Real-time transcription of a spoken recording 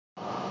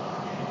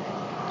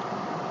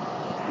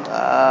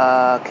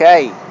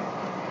Okay,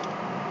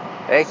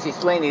 that's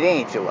just Lenny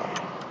D'Angelo.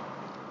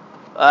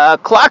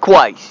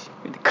 Clockwise,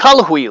 the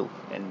color wheel,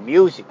 and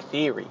music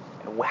theory.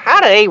 And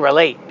how do they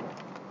relate?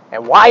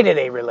 And why do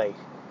they relate?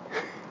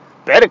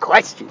 Better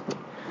question.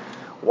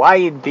 Why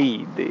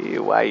indeed?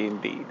 Why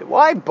indeed?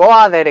 Why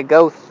bother to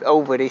go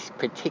over this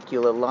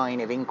particular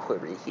line of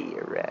inquiry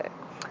here?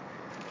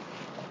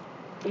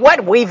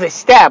 What we've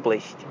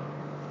established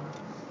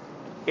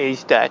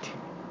is that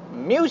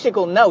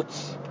musical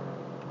notes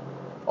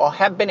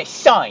have been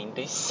assigned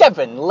the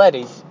 7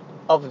 letters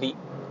of the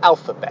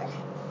alphabet.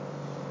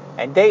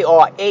 And they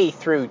are A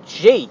through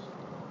G,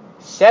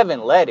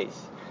 7 letters.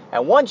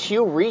 And once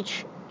you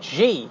reach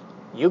G,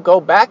 you go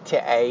back to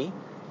A,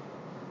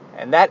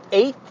 and that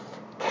 8th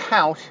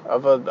count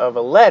of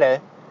a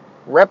letter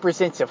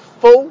represents a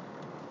full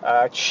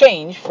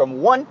change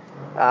from one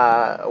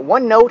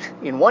note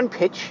in one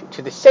pitch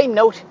to the same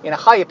note in a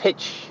higher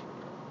pitch,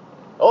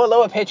 or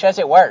lower pitch as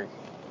it were,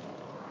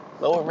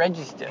 lower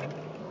register,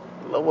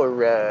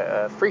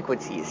 lower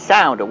frequency,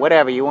 sound, or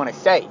whatever you want to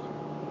say.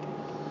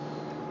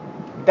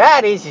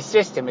 That is a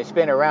system that's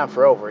been around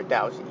for over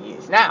 1,000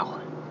 years now.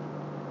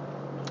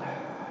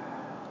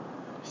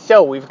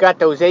 So we've got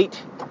those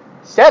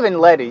 7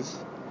 letters,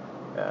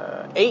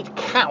 8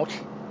 count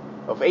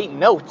of 8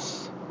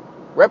 notes,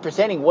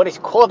 representing what is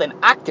called an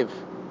octave.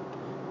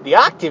 The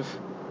octave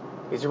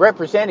is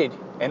represented,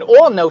 and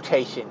all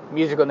notation,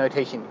 musical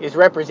notation, is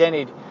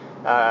represented in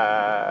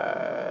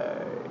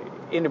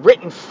a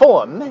written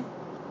form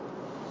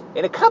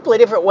in a couple of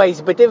different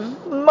ways, but the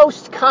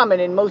most common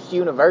and most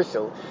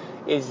universal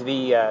is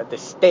the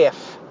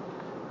staff,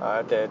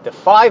 the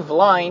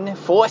 5-line,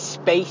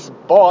 4-space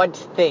barred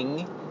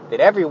thing that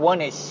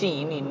everyone has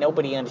seen and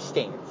nobody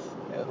understands,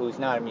 who's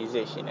not a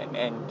musician,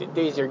 and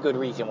these are a good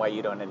reason why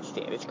you don't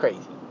understand. It's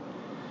crazy.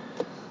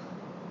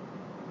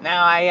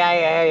 Now,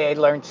 I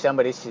learned some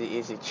of this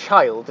as a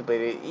child,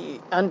 but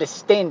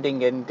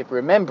understanding and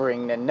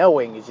remembering and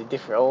knowing is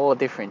all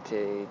different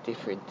sides of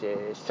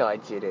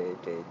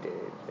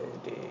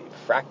the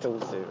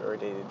fractals, or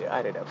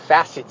I don't know,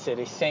 facets of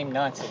the same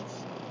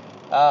nonsense.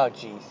 Oh,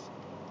 jeez.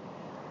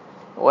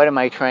 What am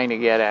I trying to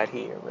get at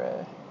here?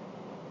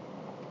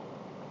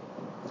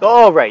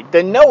 All right,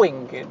 the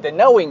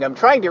knowing. I'm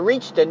trying to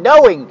reach the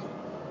knowing.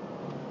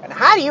 And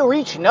how do you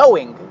reach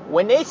knowing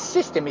when this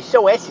system is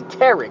so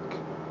esoteric?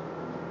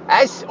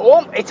 It's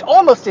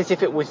almost as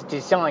if it was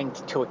designed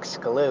to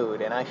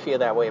exclude, and I feel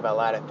that way about a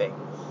lot of things.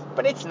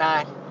 But it's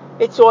not.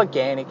 It's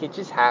organic. It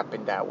just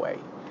happened that way.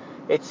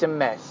 It's a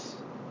mess.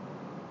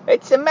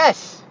 It's a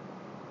mess.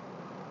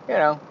 You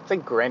know, it's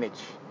like Greenwich.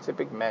 It's a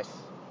big mess.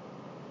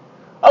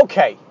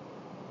 Okay.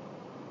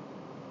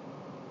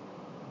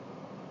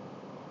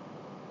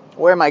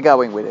 Where am I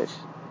going with this?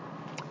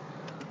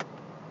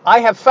 I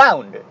have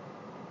found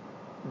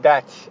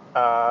that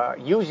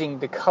using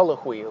the color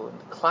wheel and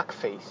the clock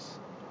face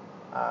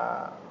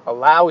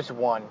allows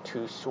one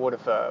to sort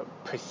of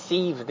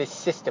perceive this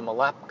system a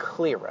lot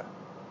clearer.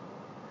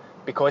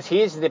 Because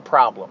here's the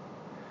problem.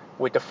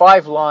 With the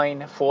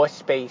 5-line,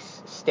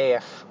 4-space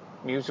staff,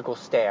 musical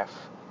staff,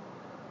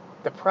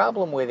 the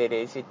problem with it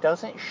is it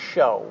doesn't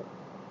show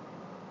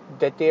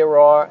that there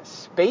are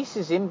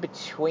spaces in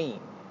between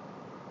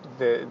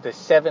the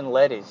 7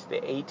 letters,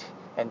 the 8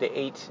 and the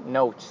 8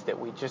 notes that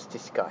we just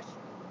discussed.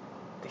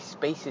 The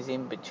spaces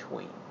in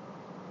between.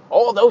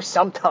 Although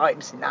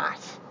sometimes not.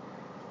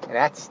 And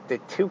that's the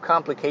 2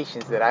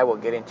 complications that I will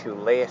get into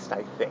last,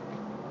 I think.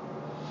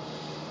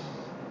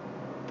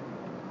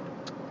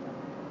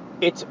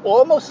 It's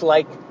almost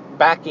like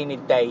back in the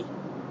day.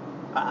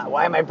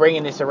 Why am I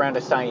bringing this around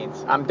to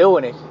science? I'm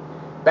doing it.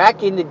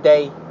 Back in the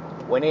day,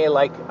 when they're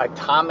like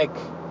atomic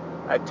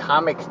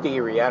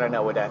theory, I don't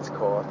know what that's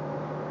called,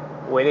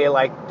 where they're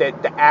like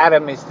the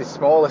atom is the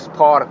smallest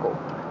particle,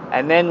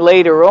 and then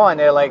later on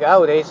they're like,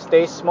 oh,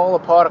 there's smaller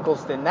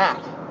particles than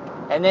that,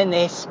 and then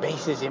there's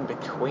spaces in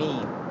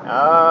between.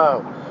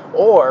 Oh,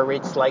 or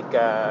it's like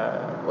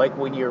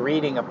when you're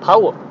reading a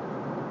poem,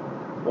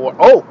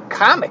 or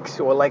comics,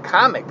 what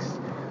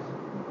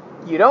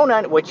you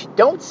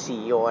don't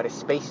see are the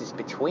spaces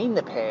between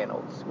the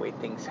panels where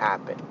things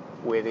happen,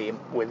 where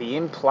the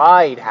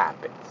implied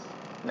happens.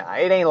 Nah,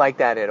 it ain't like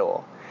that at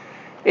all.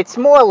 It's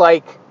more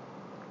like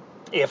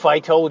if I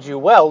told you,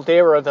 well,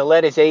 there are the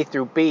letters A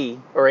through B,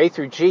 or A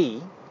through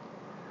G,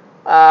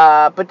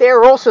 but there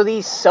are also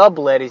these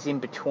sub-letters in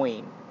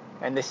between.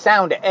 And the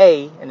sound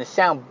A and the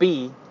sound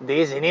B,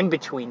 there's an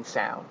in-between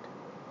sound.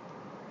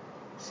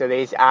 So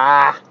there's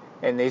ah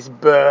and there's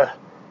B,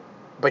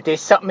 but there's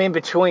something in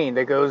between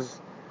that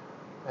goes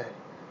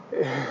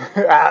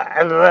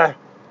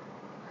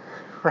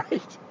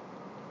right.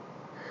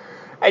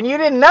 And you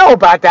didn't know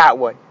about that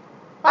one.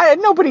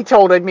 Nobody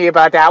told me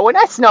about that one.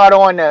 That's not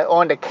on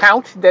the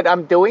count that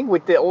I'm doing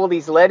with all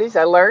these letters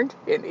I learned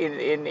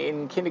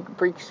in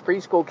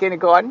preschool,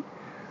 kindergarten.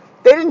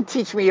 They didn't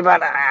teach me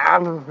about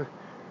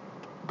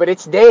but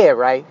it's there,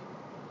 right?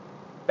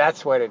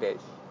 That's what it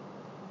is.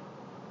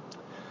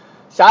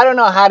 So I don't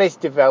know how this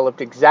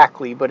developed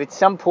exactly, but at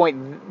some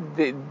point,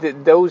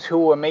 those who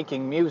were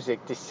making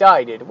music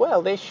decided,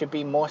 well, there should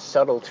be more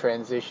subtle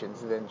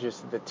transitions than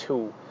just the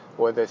 2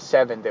 or the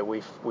 7 that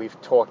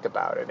we've talked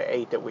about, or the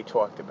 8 that we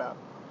talked about.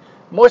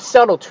 More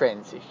subtle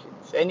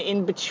transitions, an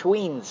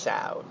in-between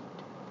sound,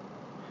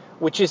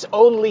 which is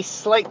only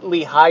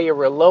slightly higher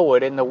or lower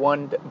than the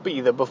one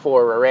either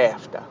before or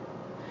after.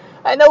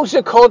 And those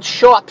are called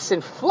sharps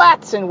and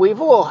flats, and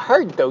we've all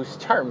heard those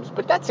terms,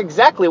 but that's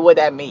exactly what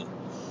that means.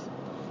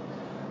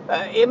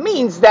 It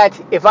means that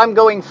if I'm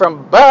going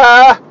from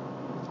ba,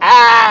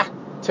 ah,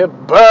 to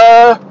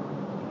ba,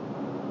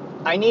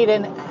 I need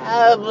an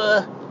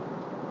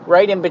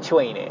right in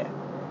between here.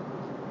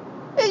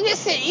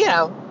 Just,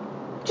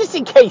 just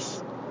in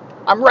case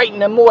I'm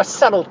writing a more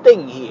subtle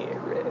thing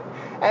here.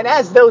 And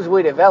as those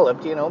were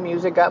developed,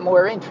 music got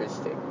more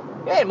interesting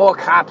and more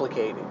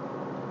complicated.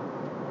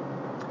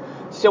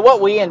 So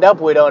what we end up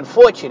with,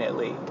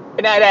 unfortunately,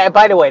 and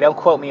by the way, don't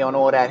quote me on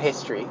all that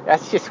history.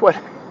 That's just what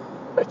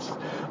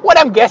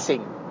I'm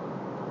guessing.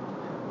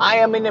 I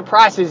am in the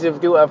process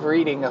of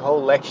reading a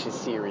whole lecture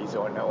series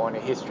on the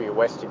history of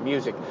Western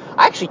music.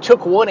 I actually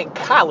took one in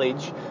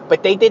college,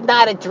 but they did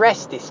not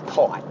address this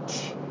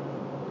part.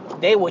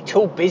 They were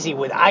too busy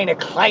with Eine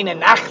kleine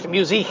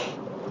Nachtmusik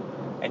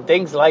and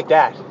things like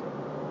that.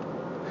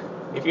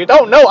 If you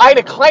don't know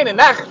Eine kleine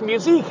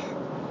Nachtmusik,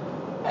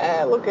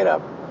 look it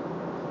up.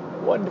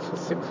 Wonderful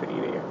symphony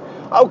there.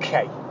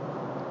 Okay.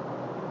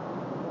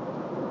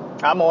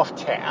 I'm off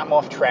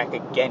track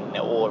again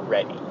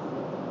already.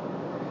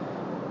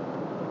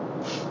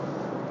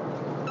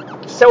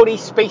 So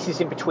these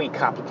spaces in between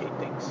complicate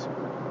things.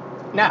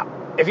 Now,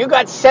 if you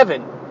got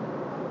 7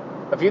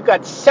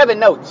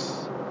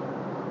 notes,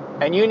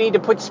 and you need to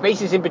put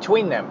spaces in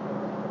between them,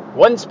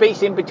 1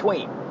 space in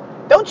between,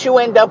 don't you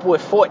end up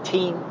with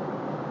 14?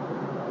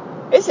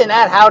 Isn't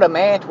that how the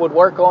math would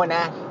work on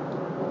that?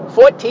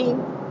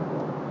 14?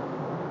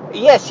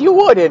 Yes, you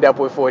would end up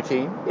with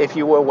 14 if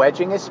you were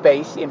wedging a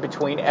space in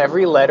between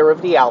every letter of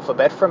the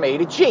alphabet from A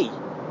to G.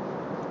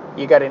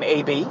 You got an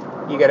AB,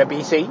 you got a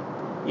BC,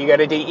 you got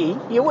a DE.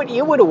 You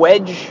would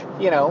wedge,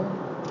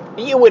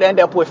 you would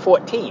end up with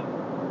 14.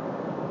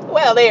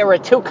 Well, there are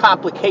 2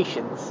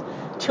 complications,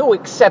 2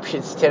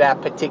 exceptions to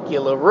that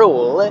particular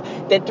rule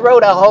that throw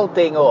the whole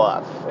thing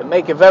off and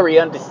make it very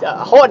hard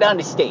to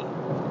understand,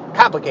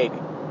 complicated,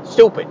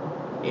 stupid,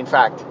 in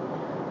fact,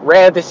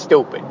 rather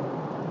stupid.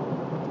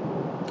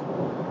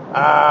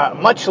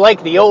 Much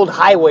like the old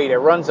highway that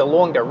runs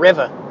along the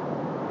river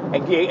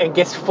and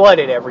gets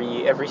flooded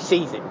every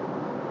season.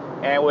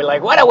 And we're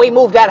like, why don't we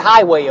move that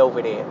highway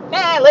over there?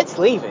 Nah, let's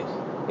leave it.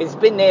 It's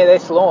been there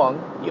this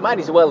long. You might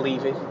as well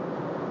leave it.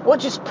 We'll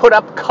just put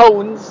up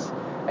cones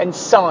and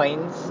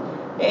signs,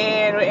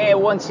 and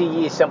once a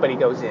year somebody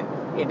goes in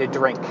to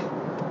drink.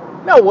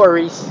 No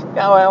worries.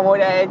 No,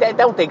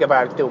 don't think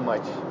about it too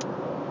much.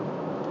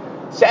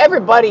 So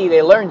everybody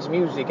that learns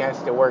music has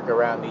to work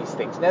around these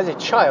things. And as a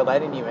child, I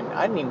didn't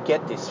even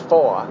get this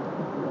far.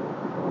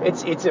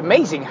 It's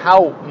amazing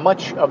how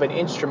much of an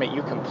instrument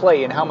you can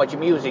play and how much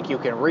music you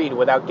can read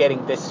without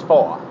getting this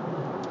far.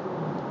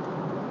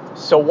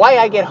 So why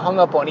I get hung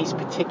up on these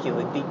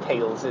particular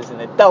details as an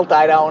adult,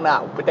 I don't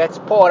know. But that's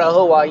part of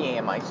who I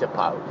am, I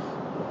suppose.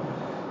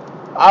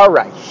 All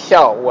right,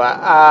 so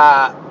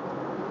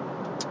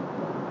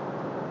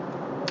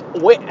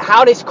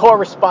how this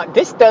correspond?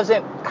 This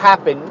doesn't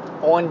happen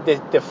on the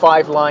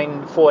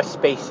 5-line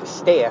 4-space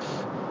staff.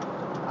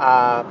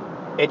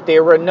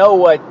 There are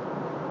no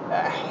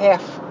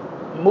half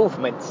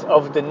movements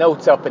of the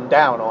notes up and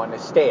down on the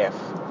staff.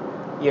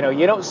 You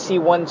don't see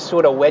one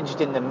sort of wedged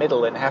in the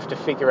middle and have to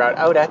figure out,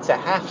 oh, that's a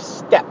half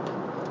step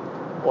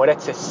or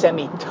that's a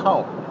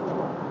semitone.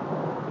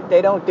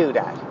 They don't do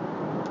that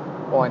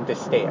on the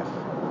staff.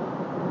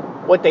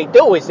 What they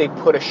do is they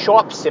put a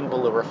sharp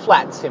symbol or a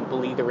flat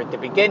symbol either at the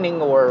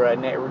beginning or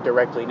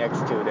directly next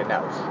to the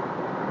note.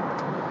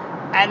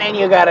 And then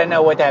you got to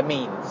know what that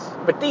means.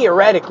 But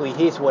theoretically,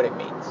 here's what it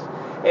means.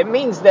 It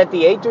means that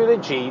the A through the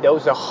G,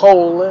 those are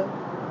whole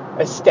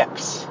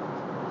steps.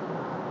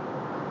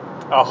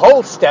 A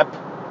whole step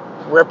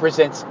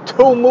represents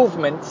 2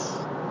 movements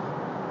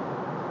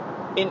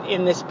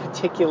in this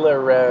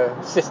particular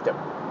system.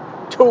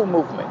 2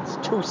 movements,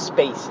 2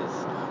 spaces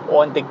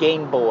on the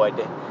game board,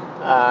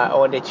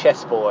 on the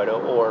chessboard,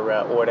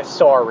 or the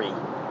Sorry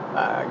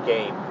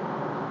game.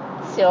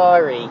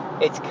 Sorry,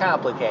 it's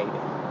complicated.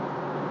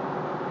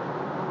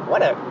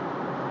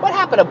 What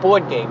happened to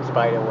board games,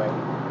 by the way?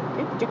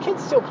 Do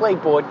kids still play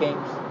board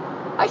games?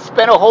 I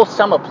spent a whole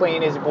summer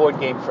playing this board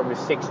game from the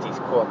 60s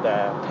called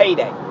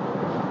Payday,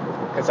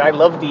 because I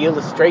love the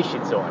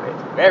illustrations on it.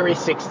 Very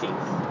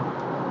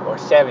 60s, or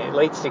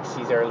late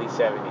 60s, early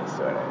 70s,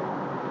 sort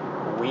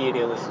of weird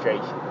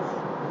illustrations.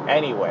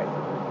 Anyway.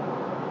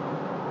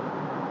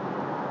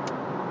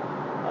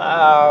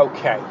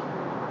 Okay.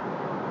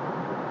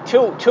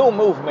 Two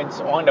movements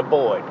on the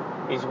board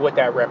is what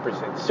that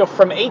represents. So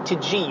from A to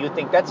G, you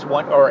think that's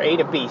one, or A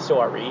to B,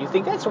 sorry. You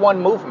think that's one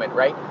movement,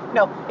 right?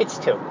 No, it's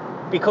 2.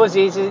 because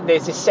there's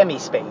a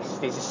semi-space,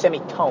 there's a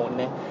semitone,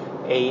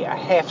 a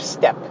half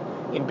step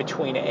in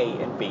between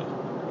A and B.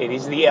 It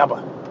is the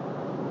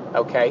ABBA,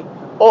 okay?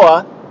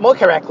 Or, more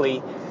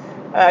correctly,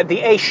 the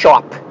A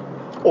sharp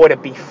or the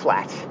B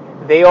flat.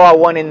 They are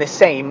one and the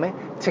same.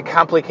 To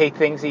complicate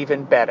things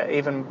even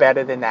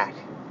better than that.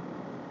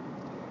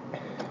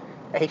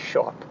 A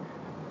sharp,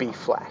 B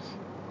flat.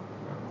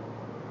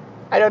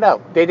 I don't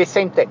know. They're the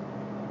same thing.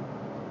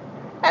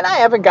 And I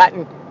haven't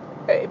gotten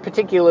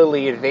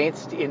particularly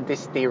advanced in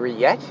this theory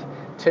yet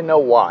to know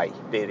why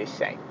they're the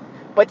same.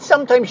 But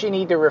sometimes you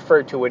need to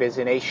refer to it as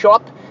an A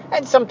sharp,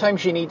 and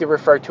sometimes you need to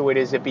refer to it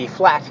as a B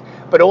flat.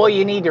 But all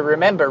you need to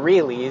remember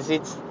really is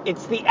it's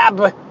the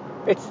ABBA,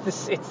 it's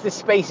the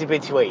space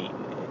between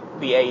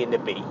the A and the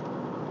B.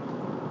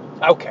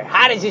 Okay,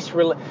 how does this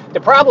relate?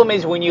 The problem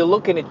is when you're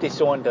looking at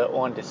this on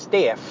the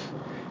staff,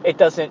 it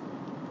doesn't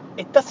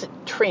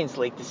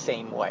translate the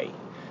same way.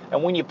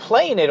 And when you're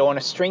playing it on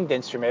a stringed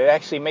instrument, it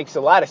actually makes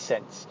a lot of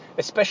sense,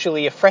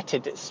 especially a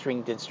fretted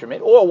stringed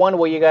instrument, or one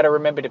where you got to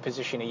remember the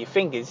position of your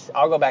fingers.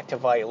 I'll go back to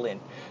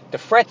violin. The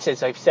frets,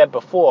 as I've said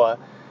before,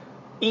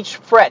 each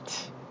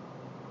fret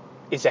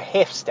is a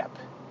half step.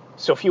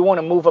 So if you want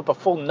to move up a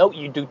full note,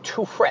 you do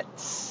 2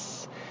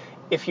 frets.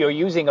 If you're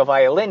using a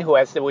violin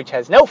which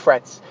has no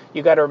frets,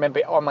 you got to remember,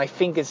 are my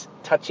fingers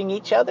touching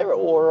each other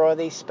or are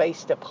they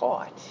spaced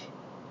apart?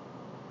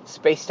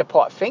 Spaced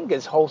apart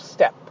fingers, whole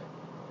step.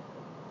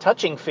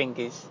 Touching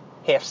fingers,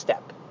 half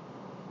step.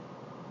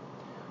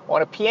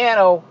 On a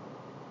piano,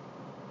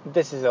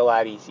 this is a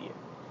lot easier.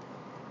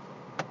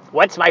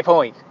 What's my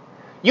point?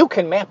 You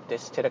can map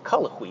this to the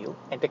color wheel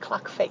and the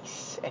clock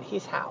face, and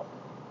here's how.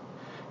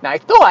 Now I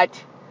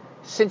thought,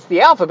 since the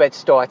alphabet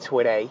starts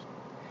with A,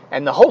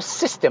 and the whole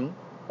system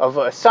of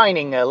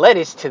assigning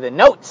letters to the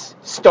notes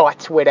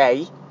starts with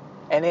A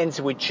and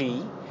ends with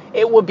G,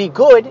 it would be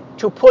good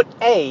to put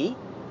A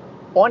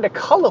on the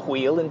color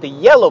wheel in the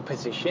yellow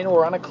position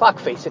or on a clock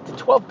face at the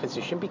 12th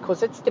position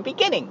because it's the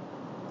beginning.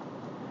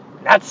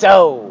 Not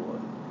so.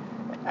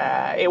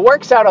 It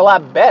works out a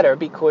lot better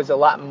because a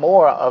lot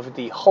more of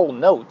the whole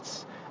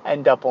notes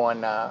end up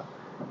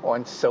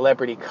on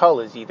celebrity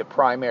colors, either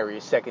primary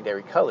or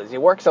secondary colors.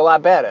 It works a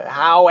lot better.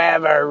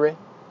 However,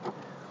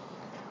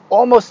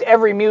 almost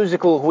every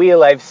musical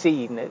wheel I've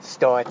seen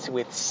starts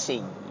with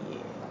C,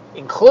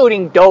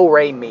 including Do,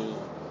 Re, Mi.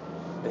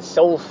 The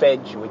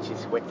solfege, which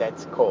is what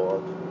that's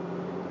called,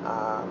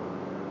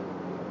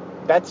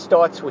 that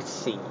starts with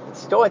C. It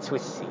starts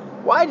with C.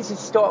 Why does it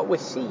start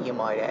with C, you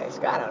might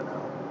ask? I don't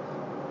know.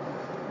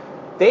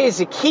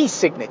 There's a key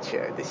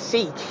signature, the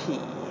C key,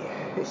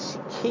 the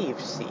key of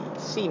C,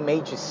 C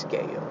major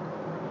scale.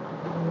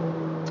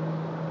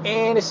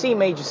 And a C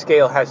major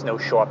scale has no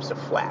sharps or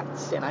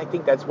flats, and I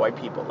think that's why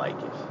people like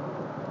it.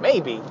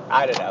 Maybe,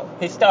 I don't know,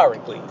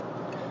 historically.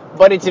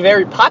 But it's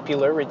very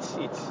popular. It's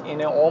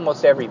in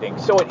almost everything.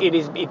 So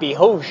it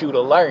behooves you to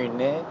learn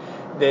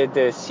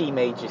the C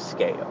major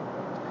scale.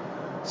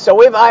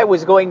 So if I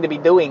was going to be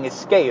doing a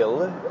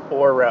scale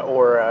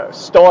or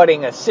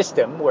starting a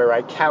system where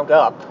I count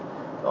up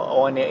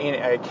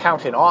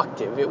count an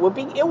octave, it would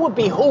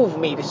behoove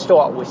me to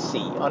start with C.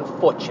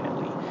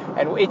 Unfortunately,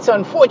 and it's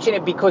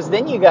unfortunate because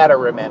then you got to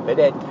remember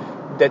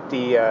that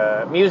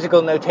the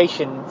musical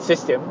notation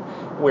system,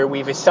 where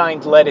we've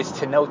assigned letters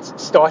to notes,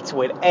 starts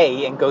with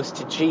A and goes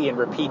to G and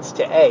repeats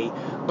to A.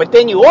 But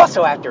then you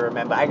also have to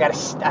remember, I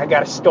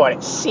gotta start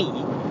at C,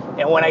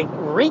 and when I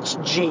reach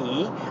G,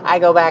 I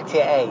go back to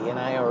A, and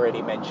I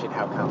already mentioned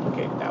how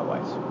complicated that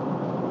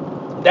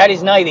was. That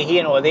is neither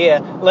here nor there.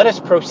 Let us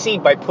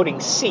proceed by putting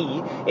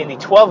C in the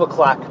 12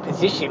 o'clock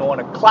position on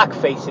a clock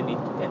face and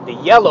the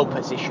yellow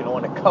position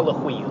on a color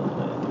wheel.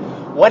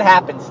 What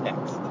happens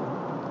next?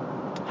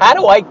 How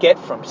do I get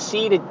from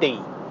C to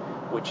D,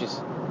 which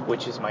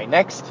is my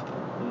next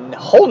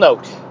whole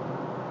note,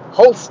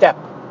 whole step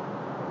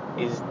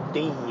is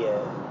D.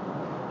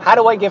 How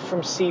do I get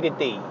from C to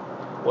D?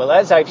 Well,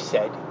 as I've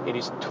said, it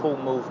is 2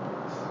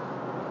 movements.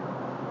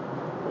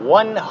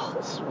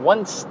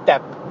 One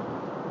step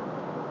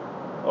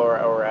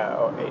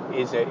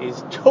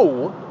is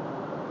 2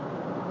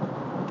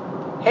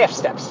 half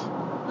steps.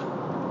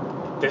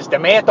 Does the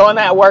math on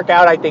that work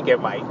out? I think it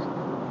might.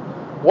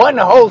 1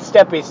 whole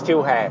step is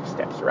 2 half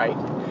steps, right?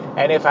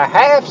 And if a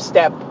half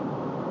step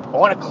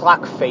on a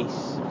clock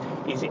face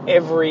is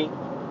every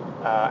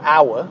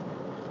hour,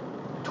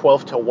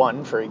 12 to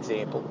 1, for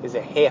example, is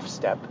a half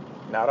step,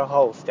 not a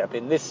whole step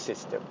in this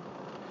system.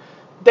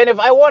 Then if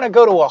I want to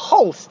go to a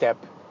whole step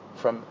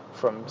from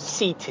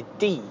C to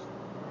D,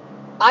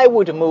 I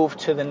would move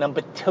to the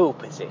number 2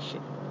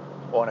 position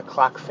on a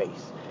clock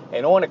face.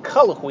 And on a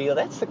color wheel,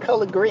 that's the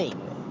color green.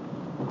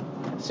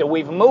 So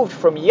we've moved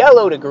from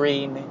yellow to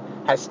green,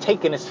 has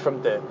taken us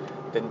from the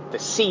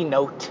C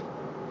note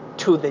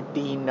to the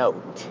D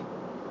note,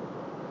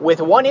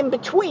 with one in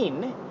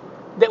between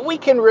that we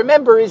can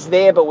remember is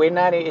there, but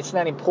it's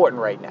not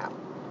important right now.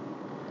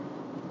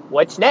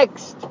 What's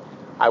next?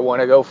 I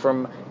want to go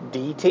from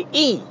D to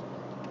E.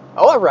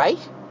 All right.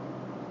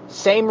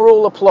 Same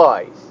rule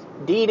applies.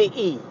 D to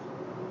E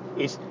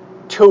is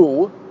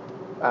 2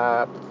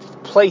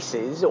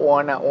 places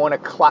on a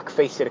clock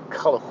face of the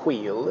color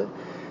wheel,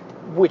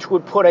 which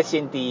would put us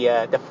in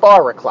the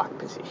 4 o'clock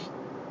position.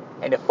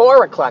 And the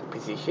 4 o'clock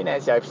position,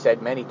 as I've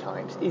said many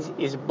times,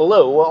 is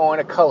blue on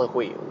a color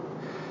wheel.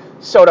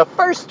 So the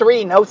first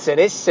 3 notes of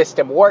this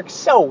system work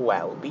so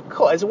well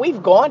because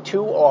we've gone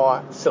to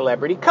our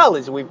celebrity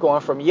colors. We've gone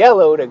from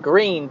yellow to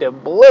green to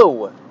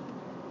blue.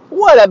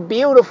 What a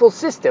beautiful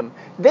system.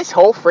 This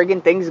whole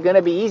friggin' thing's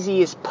gonna be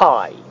easy as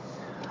pie.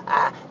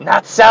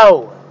 Not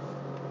so.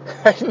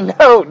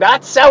 No,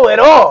 not so at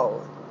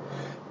all.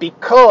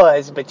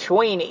 Because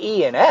between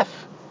E and F,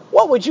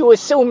 what would you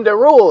assume the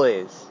rule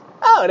is?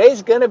 Oh,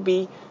 there's gonna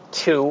be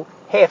 2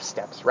 half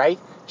steps, right?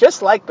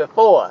 Just like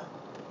before.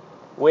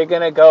 We're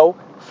going to go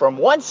from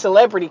one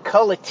celebrity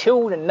color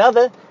to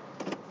another.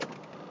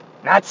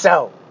 Not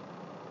so.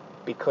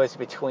 Because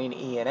between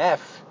E and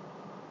F,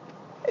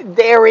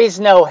 there is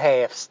no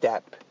half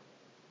step.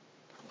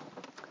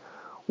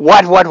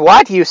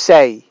 What, you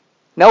say?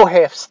 No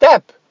half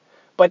step.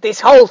 But this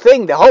whole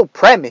thing, the whole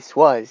premise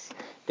was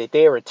that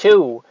there are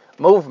 2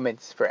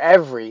 movements for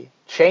every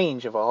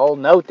change of a whole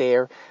note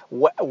there.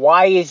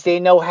 Why is there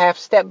no half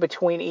step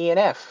between E and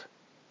F?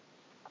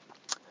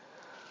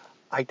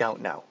 I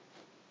don't know.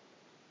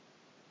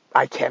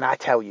 I cannot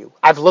tell you.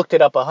 I've looked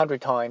it up 100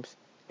 times,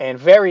 and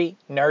very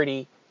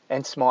nerdy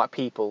and smart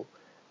people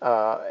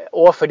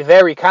offered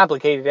very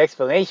complicated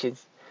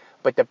explanations.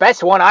 But the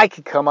best one I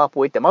could come up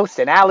with, the most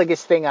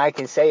analogous thing I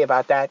can say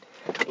about that,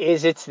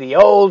 is it's the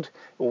old,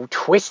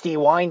 twisty,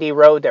 windy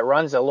road that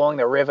runs along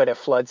the river that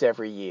floods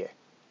every year.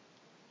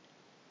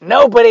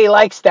 Nobody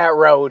likes that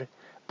road,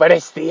 but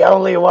it's the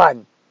only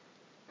one.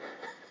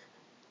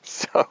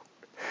 So,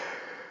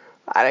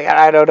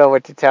 I don't know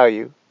what to tell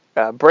you.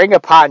 Bring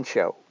a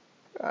poncho.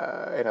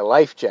 In a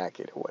life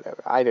jacket or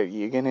whatever.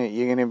 You're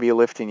gonna be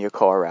lifting your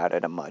car out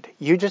of the mud.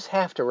 You just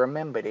have to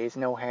remember there's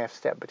no half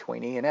step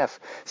between E and F.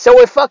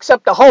 So it fucks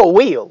up the whole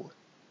wheel.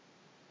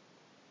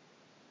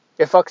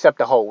 It fucks up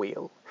the whole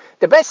wheel.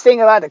 The best thing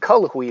about the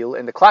color wheel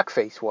and the clock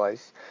face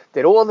was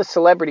that all the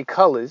celebrity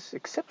colors,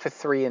 except for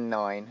 3 and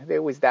 9,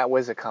 that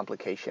was a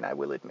complication, I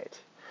will admit.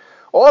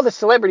 All the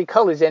celebrity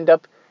colors end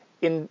up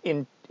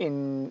in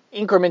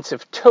increments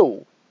of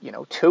 2.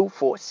 2,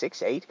 4,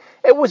 6, 8.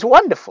 It was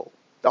wonderful.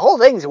 The whole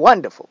thing's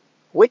wonderful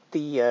with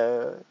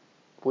the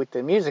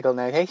musical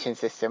notation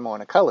system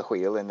on a color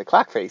wheel and the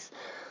clock face.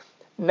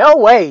 No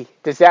way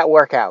does that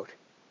work out.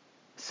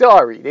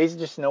 Sorry, there's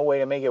just no way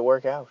to make it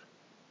work out.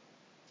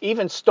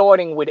 Even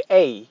starting with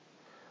A,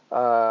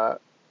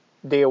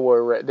 there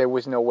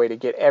was no way to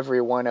get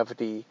every one of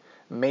the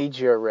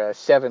major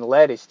 7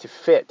 letters to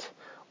fit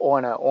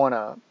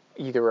on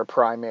either a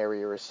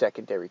primary or a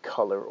secondary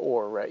color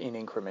or in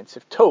increments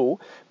of 2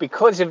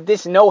 because of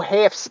this no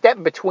half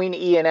step between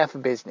E and F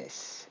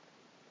business.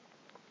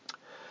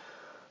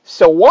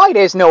 So why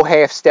there's no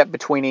half step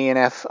between E and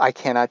F, I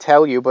cannot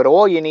tell you, but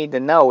all you need to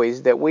know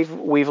is that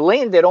we've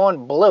landed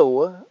on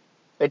blue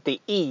at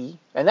the E,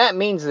 and that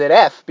means that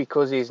F,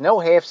 because there's no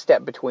half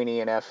step between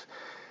E and F,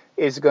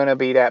 is going to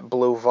be that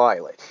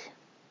blue-violet,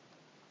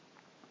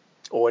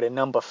 or the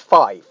number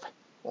 5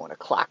 on a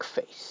clock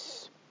face.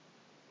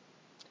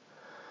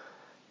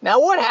 Now,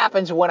 what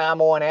happens when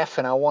I'm on F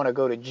and I want to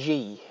go to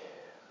G?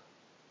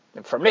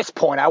 And from this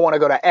point, I want to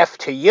go to F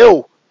to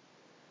U.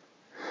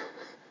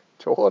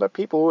 To all the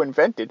people who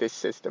invented this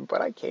system, but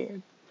I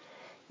can't.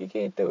 You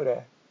can't do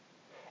that.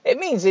 It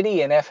means that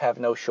E and F have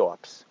no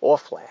sharps or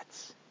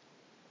flats.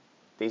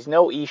 There's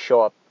no E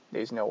sharp,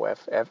 there's no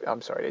F.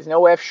 There's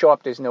no F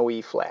sharp, there's no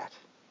E flat.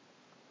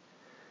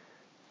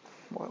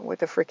 What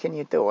the frick can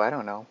you do? I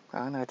don't know. I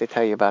don't know what to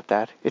tell you about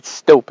that. It's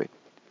stupid.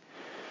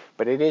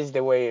 But it is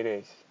the way it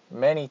is.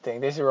 Many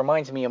things. This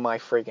reminds me of my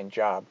friggin'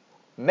 job.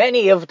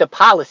 Many of the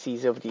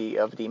policies of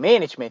the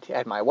management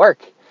at my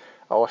work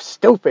are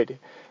stupid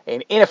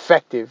and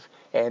ineffective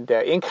and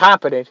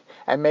incompetent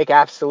and make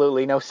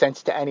absolutely no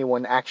sense to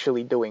anyone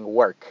actually doing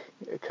work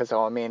because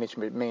our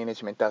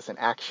management doesn't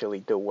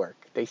actually do work.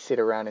 They sit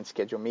around and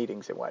schedule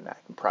meetings and whatnot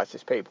and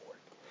process paperwork.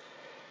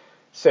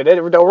 So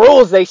the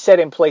rules they set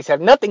in place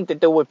have nothing to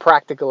do with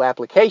practical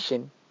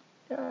application.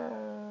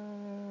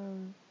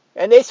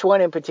 And this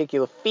one in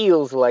particular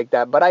feels like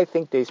that, but I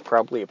think there's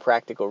probably a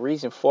practical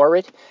reason for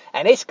it.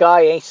 And this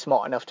guy ain't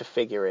smart enough to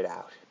figure it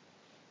out.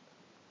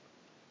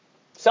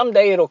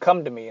 Someday it'll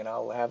come to me and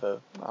I'll have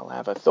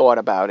a thought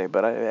about it.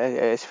 But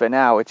as for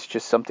now, it's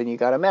just something you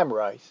got to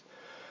memorize.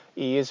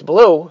 E is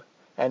blue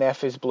and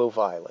F is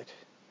blue-violet.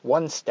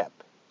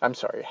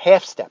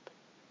 Half step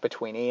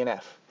between E and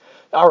F.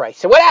 All right,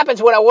 so what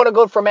happens when I want to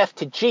go from F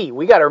to G?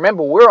 We got to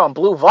remember we're on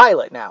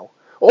blue-violet now.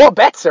 All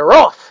bets are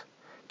off.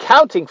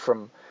 Counting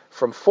from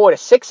 4 to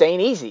 6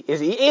 ain't easy.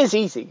 Is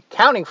easy.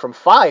 Counting from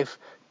 5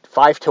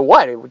 to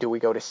what? Do we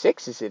go to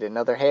 6? Is it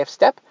another half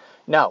step?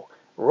 No.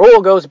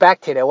 Rule goes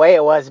back to the way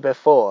it was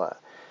before.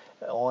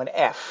 On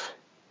F.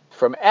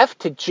 From F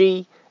to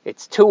G,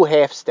 it's 2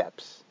 half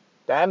steps.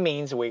 That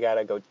means we got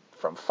to go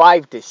from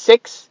 5 to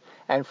 6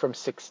 and from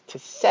 6 to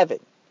 7.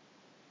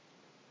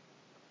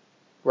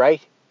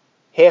 Right?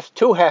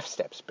 2 half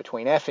steps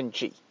between F and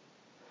G.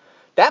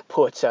 That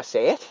puts us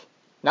at,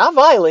 not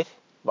violet,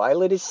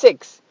 violet is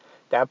 6.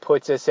 That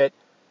puts us at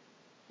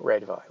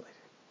red violet.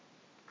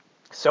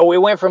 So we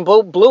went from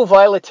blue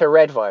violet to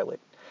red violet.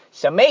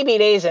 So maybe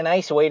there's a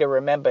nice way to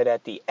remember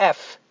that the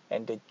F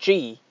and the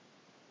G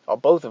are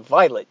both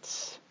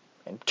violets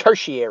and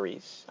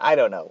tertiaries. I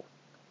don't know.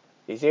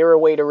 Is there a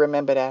way to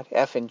remember that?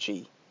 F and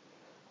G.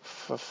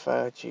 I'm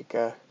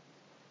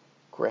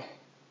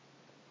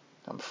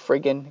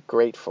friggin'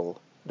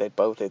 grateful that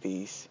both of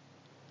these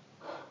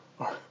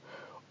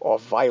are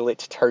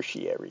violet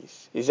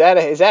tertiaries. Is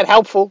that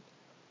helpful?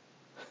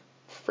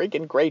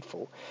 Friggin'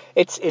 grateful.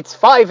 It's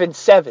 5 and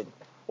 7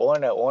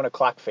 on a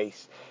clock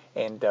face,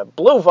 and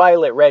blue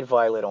violet, red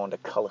violet on the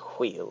color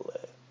wheel.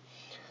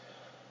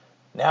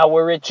 Now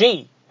we're at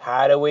G.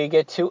 How do we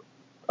get to?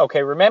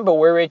 Okay, remember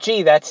we're at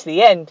G. That's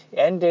the end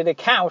of the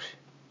count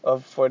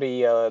for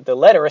the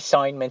letter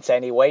assignments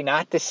anyway.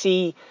 Not the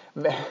C,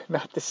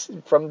 not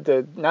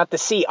the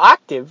C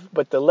octave,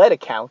 but the letter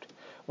count.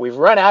 We've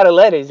run out of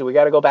letters. We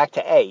got to go back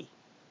to A.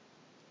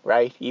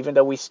 Right? Even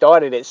though we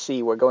started at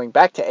C, we're going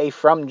back to A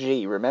from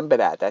G. Remember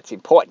that. That's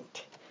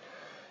important.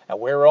 And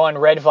we're on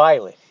red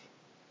violet.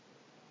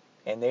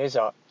 And there's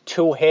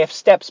 2 half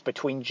steps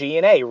between G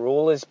and A.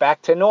 Rule is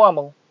back to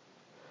normal.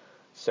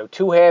 So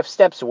 2 half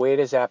steps, where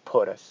does that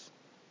put us?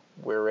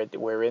 We're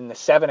in the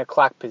 7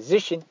 o'clock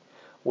position.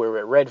 We're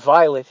at red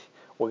violet.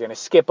 We're going to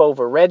skip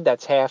over red.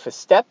 That's half a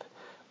step.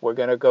 We're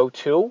going to go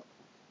to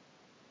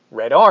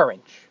red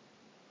orange.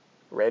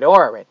 Red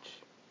orange.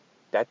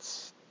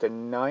 That's the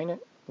 9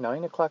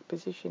 o'clock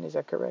position, is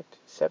that correct?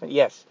 7?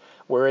 Yes.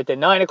 We're at the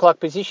 9 o'clock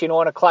position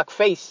on a clock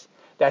face.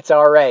 That's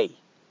our A.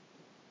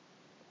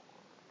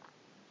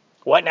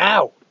 What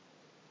now?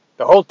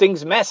 The whole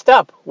thing's messed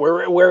up.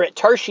 We're at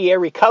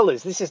tertiary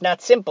colors. This is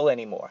not simple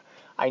anymore.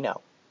 I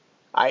know.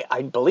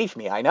 I believe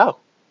me, I know.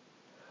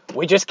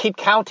 We just keep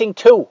counting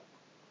 2.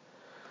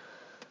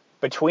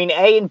 Between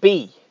A and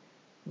B,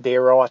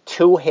 there are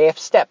 2 half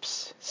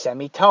steps,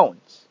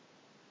 semitones.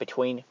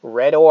 Between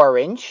red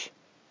orange,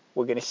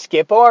 we're going to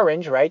skip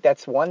orange, right?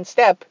 That's 1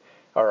 step,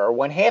 or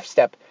 1 half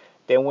step.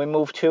 Then we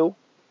move to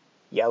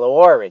yellow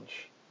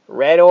orange.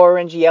 Red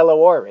orange, yellow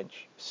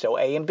orange. So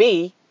A and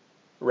B,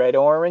 red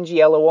orange,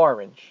 yellow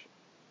orange.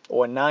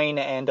 Or 9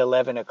 and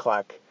 11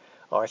 o'clock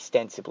are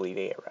ostensibly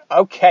there.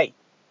 Okay.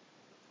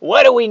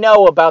 What do we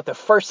know about the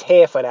first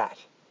half of that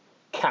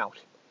count?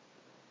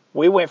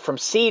 We went from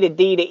C to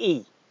D to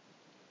E.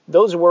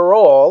 Those were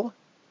all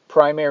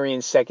primary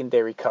and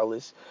secondary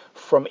colors.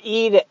 From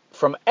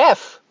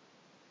F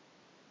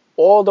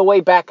all the way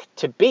back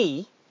to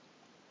B,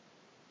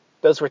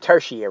 those were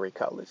tertiary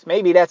colors.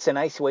 Maybe that's a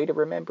nice way to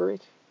remember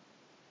it.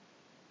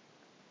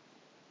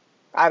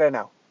 I don't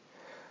know.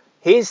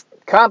 Here's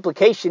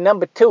complication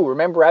number 2.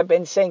 Remember, I've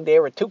been saying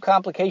there are 2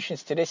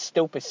 complications to this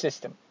stupid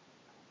system.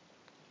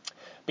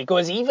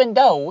 Because even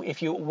though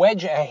if you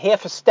wedge a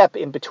half a step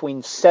in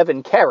between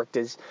 7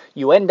 characters,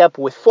 you end up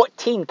with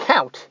 14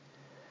 count,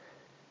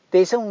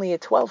 there's only a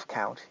 12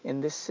 count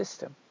in this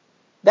system.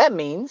 That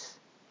means,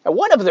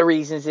 one of the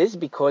reasons is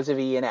because of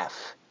E and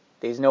F.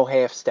 There's no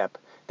half step.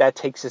 That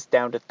takes us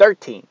down to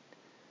 13.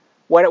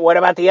 What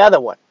about the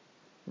other one?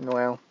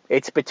 Well,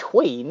 it's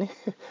between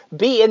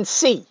B and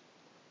C.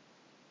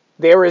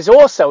 There is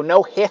also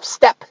no half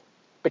step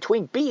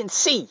between B and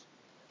C.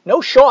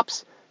 No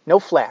sharps, no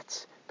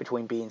flats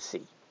between B and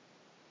C.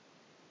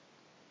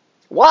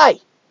 Why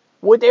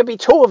would there be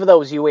 2 of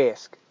those, you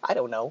ask? I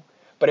don't know.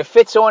 But it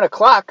fits on a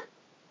clock,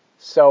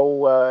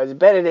 so it's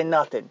better than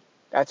nothing.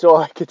 That's all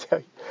I can tell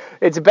you.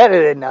 It's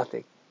better than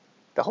nothing.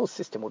 The whole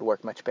system would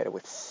work much better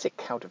with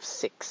count of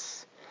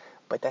 6.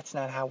 But that's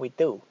not how we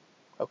do,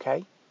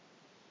 okay?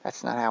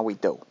 That's not how we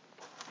do.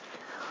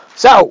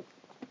 So,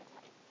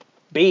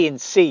 B and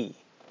C,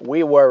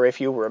 we were,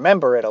 if you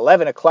remember, at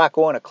 11 o'clock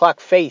on a clock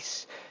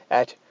face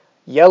at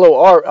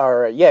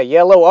yellow-orange.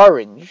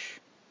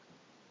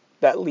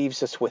 That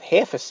leaves us with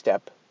half a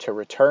step to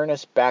return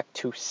us back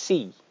to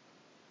C,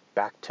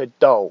 back to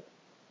dough,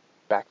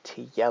 back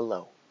to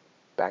yellow,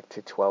 back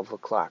to 12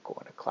 o'clock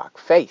on a clock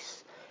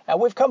face. And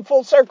we've come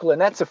full circle,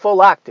 and that's a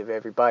full octave,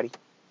 everybody.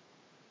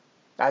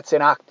 That's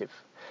an octave.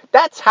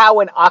 That's how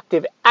an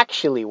octave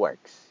actually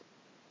works,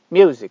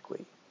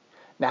 musically.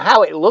 Now,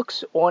 how it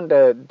looks on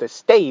the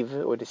stave,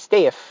 or the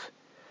staff,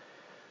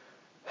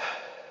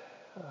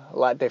 a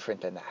lot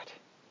different than that.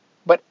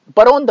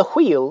 But on the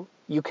wheel,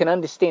 you can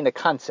understand the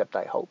concept,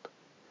 I hope.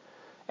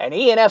 And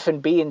E and F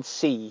and B and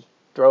C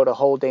throw the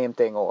whole damn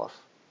thing off.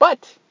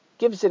 But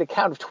gives it a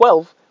count of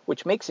 12,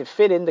 which makes it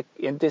fit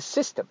in this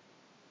system.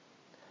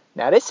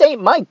 Now, this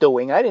ain't my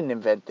doing. I didn't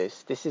invent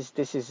this. This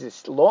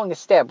is long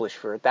established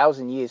for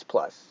 1,000 years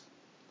plus.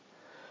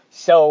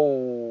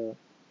 So,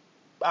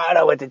 I don't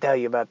know what to tell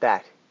you about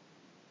that.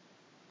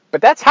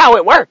 But that's how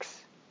it works.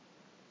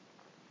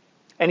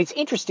 And it's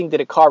interesting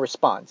that it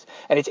corresponds.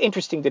 And it's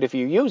interesting that if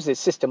you use this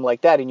system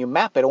like that and you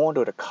map it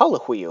onto the color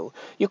wheel,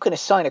 you can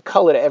assign a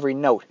color to every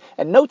note.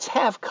 And notes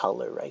have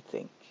color, I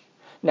think.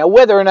 Now,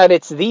 whether or not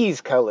it's these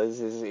colors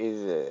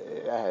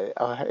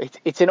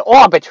it's an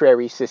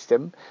arbitrary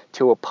system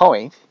to a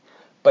point.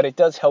 but it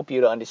does help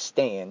you to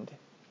understand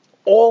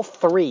all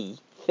three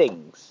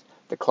things: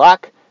 the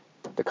clock,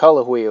 the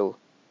color wheel,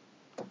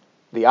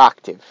 the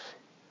octave.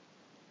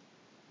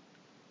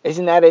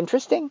 Isn't that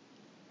interesting?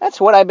 That's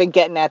what I've been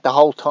getting at the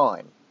whole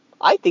time.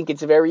 I think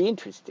it's very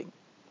interesting.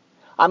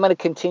 I'm going to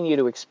continue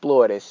to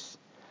explore this.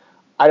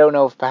 I don't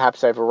know if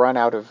perhaps I've run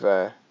out of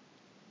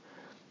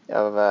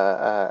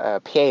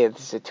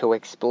paths to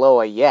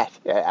explore yet,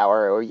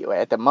 or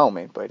at the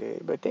moment, but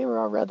there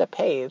are other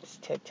paths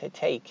to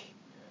take.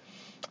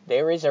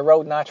 There is a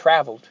road not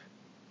traveled.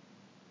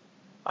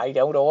 I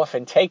don't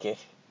often take it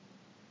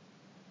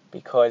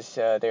because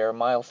there are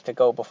miles to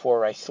go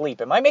before I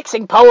sleep. Am I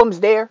mixing poems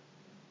there?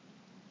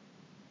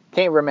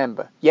 Can't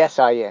remember. Yes,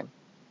 I am.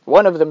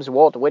 One of them's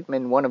Walt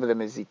Whitman, one of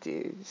them is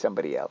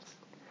somebody else.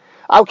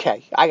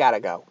 Okay, I gotta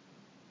go.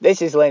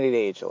 This is Lenny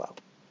D'Angelo.